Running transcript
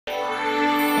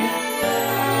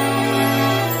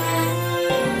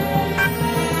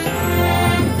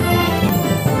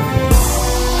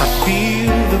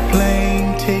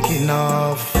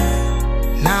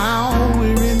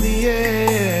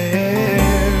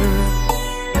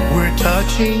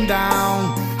touching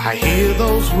down. I hear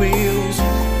those wheels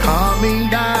coming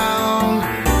down.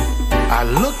 I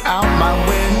look out my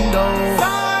window.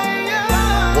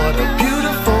 What a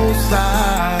beautiful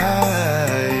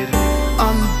sight.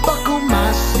 Unbuckle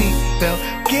my seatbelt,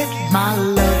 get my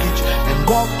luggage, and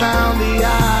walk down the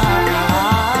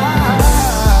aisle.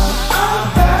 I'm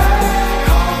back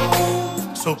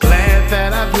home. So glad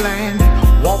that I've landed,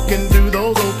 walking through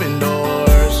those open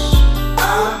doors.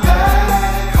 I'm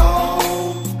back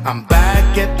home. I'm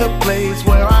back at the place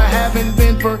where I haven't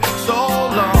been for so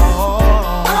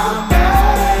long. I'm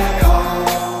back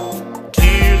home.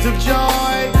 Tears of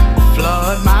joy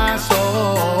flood my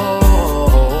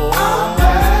soul. I'm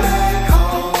back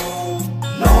home.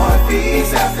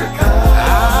 Northeast Africa.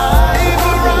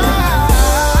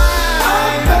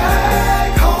 I'm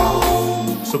back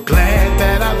home. So glad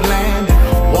that I've landed,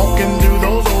 walking through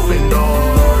those open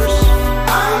doors.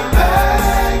 I'm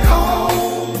back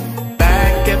home.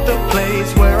 Back at the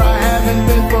place where I haven't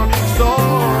been for so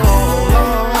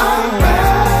long. I'm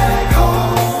back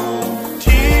home.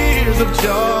 Tears of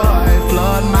joy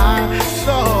flood my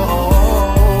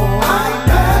soul. I'm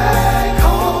back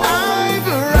home. I've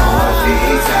arrived.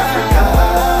 Northeast Africa.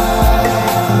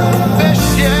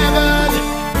 Beersheba,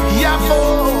 Yafo,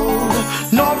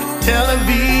 North Tel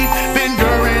Aviv, Ben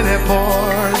Gurion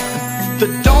Airport, the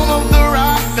Dome of the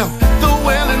Rock, the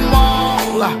Wailing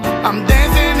Wall. I'm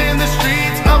dancing in the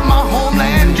streets of my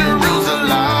homeland,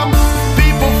 Jerusalem.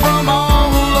 People from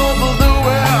all over the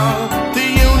world, the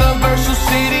universal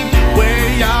city where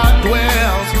Yah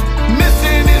dwells.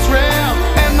 Missing Israel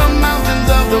and the mountains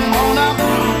of the Mona.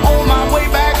 On my way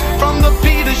back from the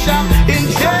Peter shop in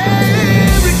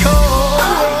Jericho.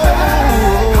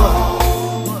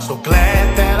 So glad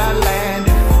that I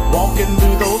landed, walking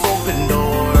through those open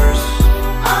doors.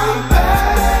 I'm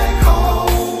back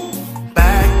home.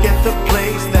 Back at the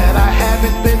place that I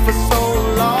haven't been for so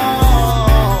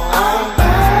long. I'm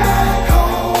back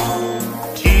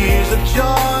home. Tears of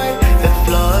joy that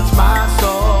floods my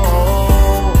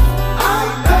soul.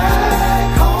 I'm back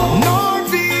home.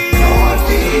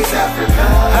 Northeast Africa.